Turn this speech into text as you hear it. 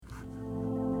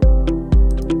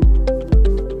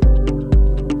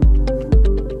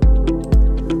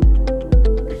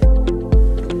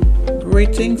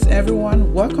Greetings,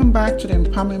 everyone. Welcome back to the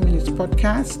Empowerment Minutes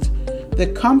podcast, the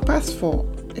compass for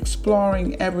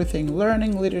exploring everything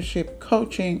learning, leadership,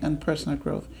 coaching, and personal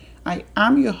growth. I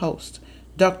am your host,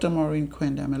 Dr. Maurine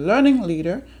Kwende. I'm a learning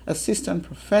leader, assistant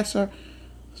professor,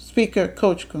 speaker,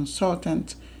 coach,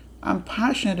 consultant. I'm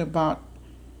passionate about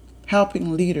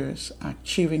helping leaders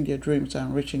achieving their dreams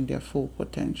and reaching their full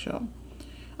potential.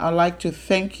 I'd like to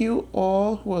thank you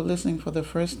all who are listening for the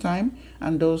first time,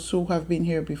 and those who have been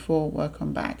here before,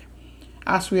 welcome back.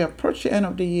 As we approach the end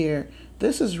of the year,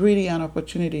 this is really an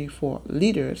opportunity for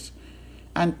leaders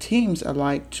and teams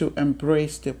alike to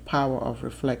embrace the power of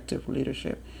reflective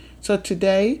leadership. So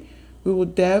today, we will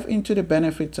delve into the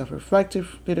benefits of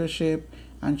reflective leadership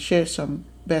and share some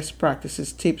best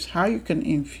practices, tips, how you can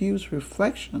infuse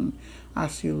reflection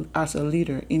as a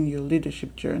leader in your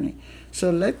leadership journey.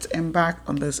 So let's embark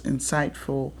on this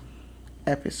insightful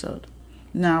episode.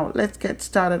 Now let's get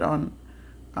started on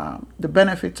the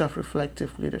benefits of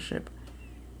reflective leadership.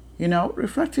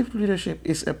 Reflective leadership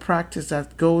is a practice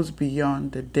that goes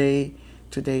beyond the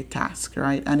day-to-day task,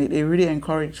 right? And it really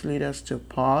encourages leaders to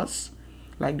pause,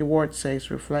 like the word says,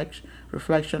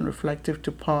 reflection, reflective,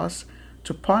 to pause,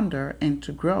 to ponder, and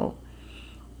to grow.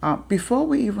 Before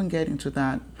we even get into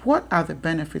that, what are the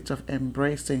benefits of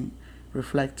embracing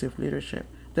reflective leadership?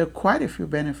 There are quite a few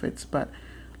benefits, but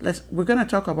we're going to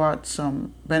talk about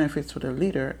some benefits for the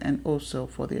leader and also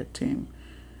for their team.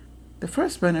 The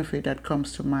first benefit that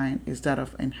comes to mind is that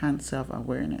of enhanced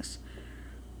self-awareness.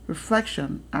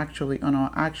 Reflection, actually, on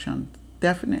our actions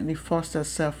definitely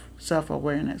fosters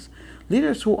self-awareness.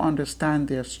 Leaders who understand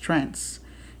their strengths,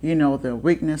 their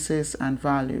weaknesses and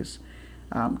values,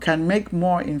 can make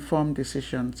more informed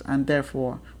decisions and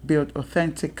therefore build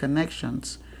authentic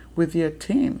connections with your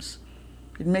teams.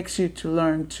 It makes you to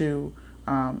learn to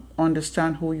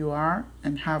understand who you are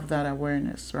and have that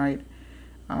awareness, right?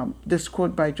 This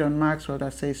quote by John Maxwell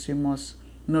that says you must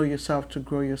know yourself to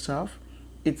grow yourself.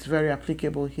 It's very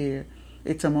applicable here.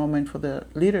 It's a moment for the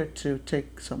leader to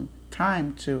take some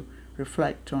time to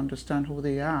reflect, to understand who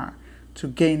they are, to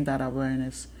gain that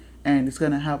awareness, and it's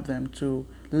going to help them to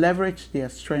leverage their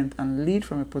strength and lead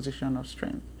from a position of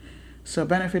strength. So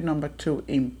benefit number 2,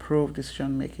 improve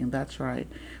decision making. That's right.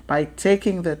 By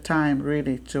taking the time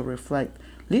really to reflect,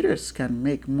 leaders can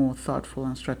make more thoughtful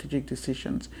and strategic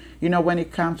decisions. When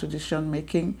it comes to decision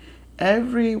making,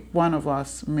 every one of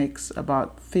us makes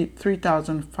about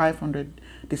 3,500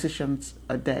 decisions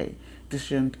a day.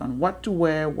 Decisions on what to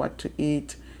wear, what to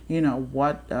eat,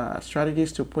 what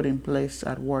strategies to put in place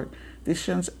at work.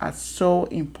 Decisions are so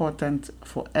important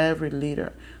for every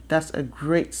leader. That's a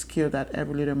great skill that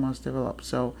every leader must develop.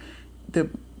 So the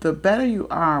better you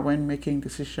are when making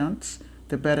decisions,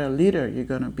 the better leader you're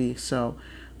going to be. So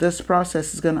this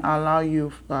process is going to allow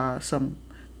you some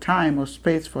time or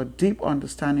space for deep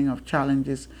understanding of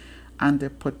challenges and the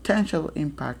potential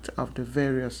impact of the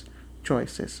various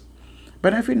choices.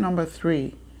 Benefit number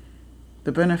 3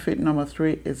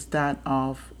 is that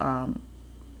of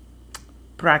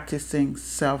practicing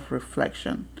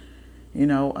self-reflection,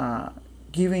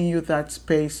 giving you that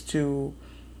space to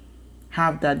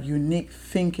have that unique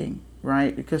thinking,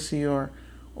 right? Because you're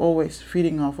always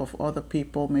feeding off of other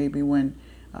people, maybe when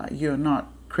you're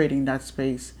not creating that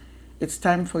space. It's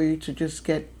time for you to just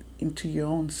get into your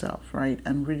own self, right?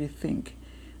 And really think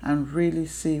and really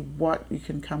see what you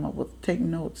can come up with. Take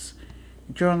notes,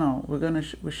 journal.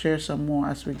 We'll share some more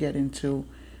as we get into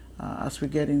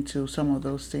some of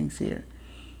those things here.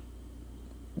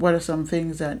 What are some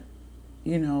things that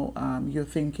you're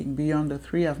thinking beyond the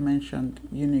 3 I've mentioned?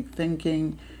 Unique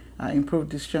thinking, improved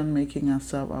decision making, and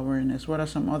self-awareness. What are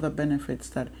some other benefits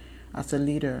that, as a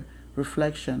leader,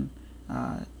 reflection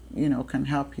can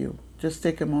help you? Just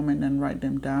take a moment and write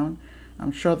them down.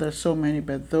 I'm sure there's so many,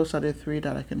 but those are the 3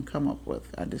 that I can come up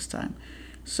with at this time.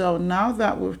 So now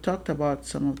that we've talked about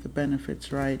some of the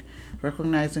benefits, right,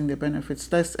 recognizing the benefits,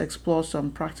 let's explore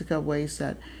some practical ways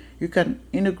that you can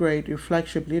integrate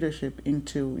reflective leadership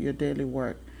into your daily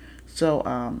work. So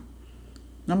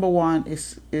number 1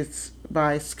 is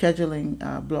by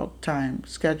scheduling block time,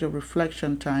 schedule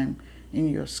reflection time in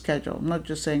your schedule. Not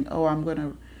just saying, I'm going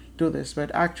to do this, but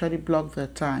actually block the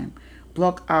time.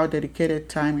 Block out dedicated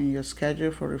time in your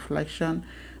schedule for reflection,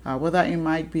 whether it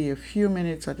might be a few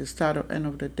minutes at the start or end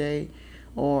of the day,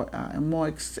 or a more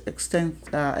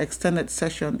extended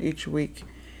session each week.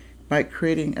 By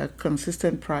creating a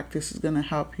consistent practice is going to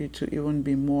help you to even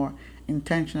be more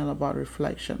intentional about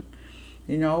reflection.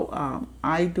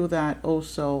 I do that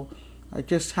also. I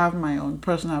just have my own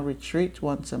personal retreat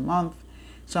once a month.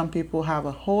 Some people have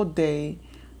a whole day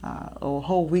or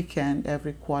whole weekend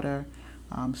every quarter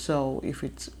So if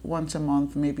it's once a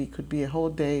month, maybe it could be a whole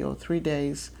day or 3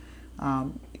 days.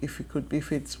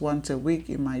 If it's once a week,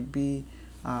 it might be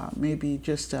maybe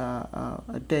just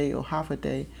a day or half a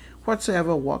day,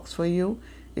 whatsoever works for you.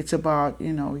 It's about,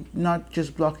 not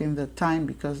just blocking the time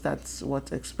because that's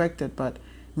what's expected, but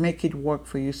make it work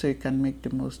for you so you can make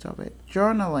the most of it.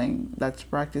 Journaling, that's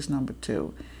practice number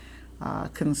 2.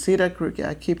 Consider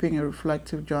keeping a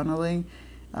reflective journaling.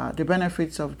 The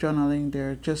benefits of journaling,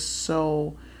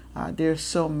 there's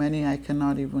so many, I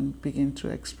cannot even begin to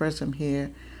express them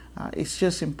here. It's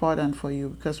just important for you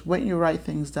because when you write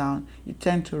things down, you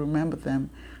tend to remember them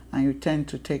and you tend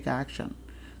to take action.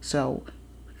 So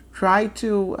try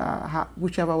to,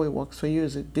 whichever way works for you,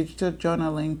 is it digital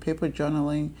journaling, paper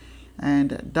journaling,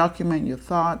 and document your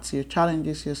thoughts, your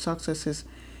challenges, your successes.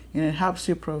 It helps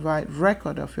you provide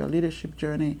record of your leadership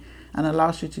journey and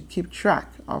allows you to keep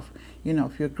track of,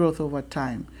 of your growth over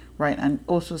time, right? And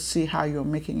also see how you're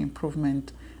making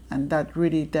improvement. And that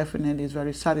really definitely is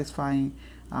very satisfying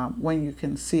when you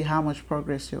can see how much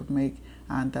progress you've made.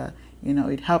 And,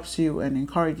 it helps you and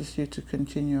encourages you to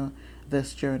continue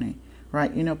this journey,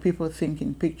 right? People think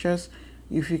in pictures.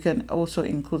 If you can also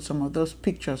include some of those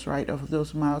pictures, right, of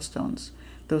those milestones,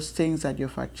 those things that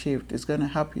you've achieved, it's going to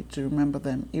help you to remember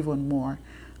them even more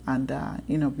and,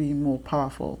 be more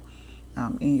powerful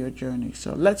in your journey.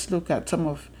 So let's look at some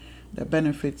of the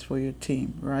benefits for your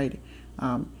team, right?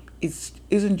 It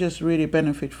isn't just really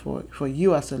benefit for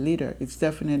you as a leader. It's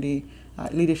definitely,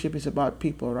 leadership is about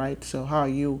people, right? So how are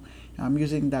you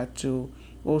using that to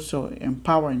also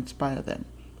empower, inspire them,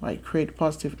 right? Create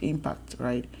positive impact,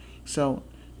 right? So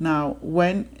now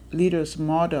when leaders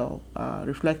model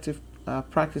reflective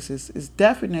practices, it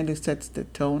definitely sets the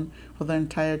tone for the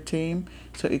entire team.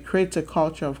 So it creates a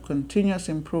culture of continuous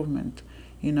improvement,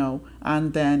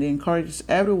 and then it encourages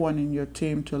everyone in your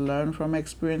team to learn from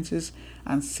experiences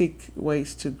and seek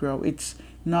ways to grow. It's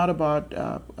not about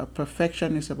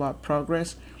perfection, it's about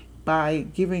progress. By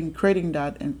creating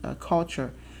that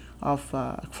culture of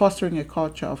fostering a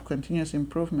culture of continuous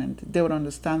improvement, they would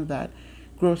understand that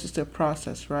growth is a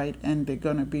process, right? And they're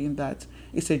going to be in that.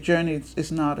 It's a journey,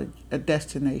 it's not a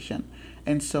destination.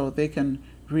 And so they can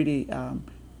really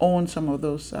own some of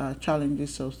those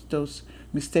challenges, those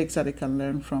mistakes that they can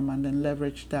learn from, and then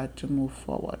leverage that to move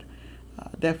forward.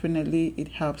 Definitely, it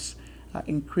helps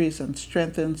increase and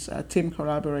strengthens team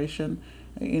collaboration.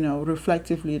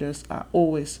 Reflective leaders are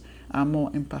always more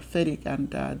empathetic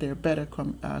and they're better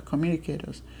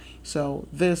communicators. So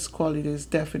these qualities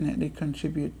definitely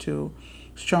contribute to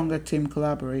stronger team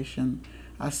collaboration.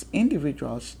 As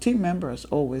individuals, team members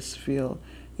always feel,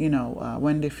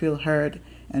 when they feel heard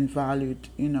and valued,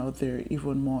 they're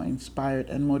even more inspired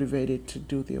and motivated to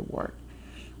do their work.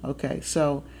 Okay,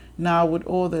 so now with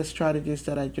all the strategies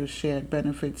that I just shared,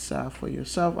 benefits for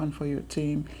yourself and for your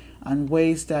team, and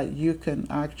ways that you can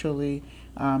actually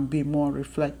be more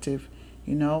reflective,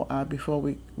 before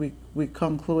we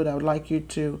conclude, I would like you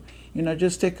to,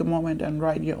 just take a moment and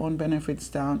write your own benefits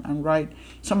down and write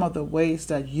some of the ways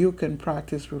that you can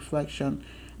practice reflection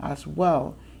as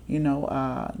well,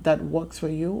 that works for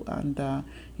you. And,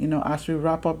 as we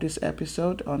wrap up this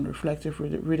episode on reflective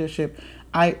leadership,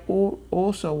 I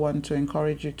also want to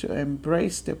encourage you to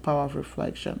embrace the power of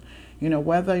reflection.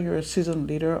 Whether you're a seasoned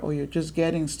leader or you're just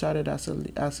getting started as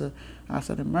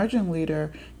an emerging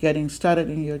leader, getting started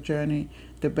in your journey,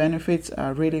 the benefits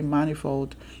are really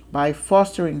manifold. By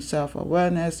fostering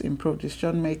self-awareness, improved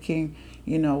decision making,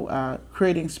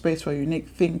 creating space for unique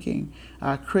thinking,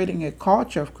 creating a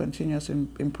culture of continuous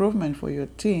improvement for your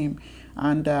team,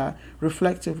 and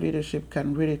reflective leadership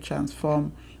can really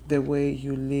transform the way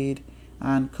you lead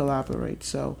and collaborate.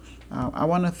 So I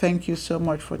want to thank you so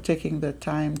much for taking the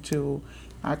time to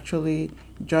actually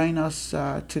join us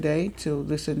today to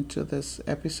listen to this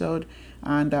episode.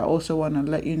 And I also want to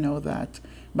let you know that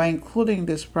by including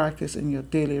this practice in your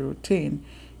daily routine,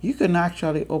 you can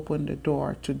actually open the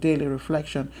door to daily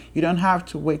reflection. You don't have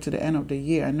to wait to the end of the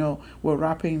year. I know we're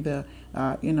wrapping the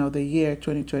year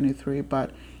 2023,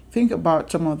 but think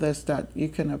about some of this that you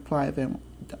can apply them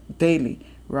daily,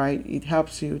 right? It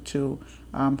helps you to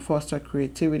foster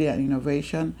creativity and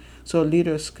innovation, so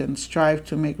leaders can strive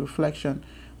to make reflection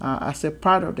as a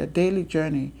part of their daily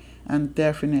journey, and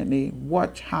definitely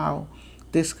watch how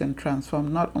this can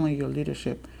transform not only your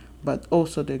leadership but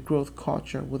also the growth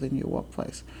culture within your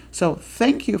workplace. So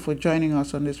thank you for joining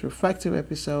us on this reflective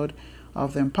episode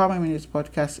of the Empowerment Minutes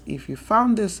podcast. If you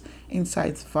found this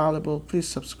insights valuable, please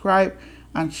subscribe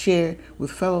and share with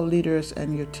fellow leaders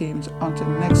and your teams. Until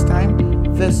next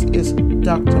time, this is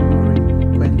Dr.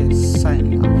 Maurine Kwende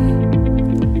signing off.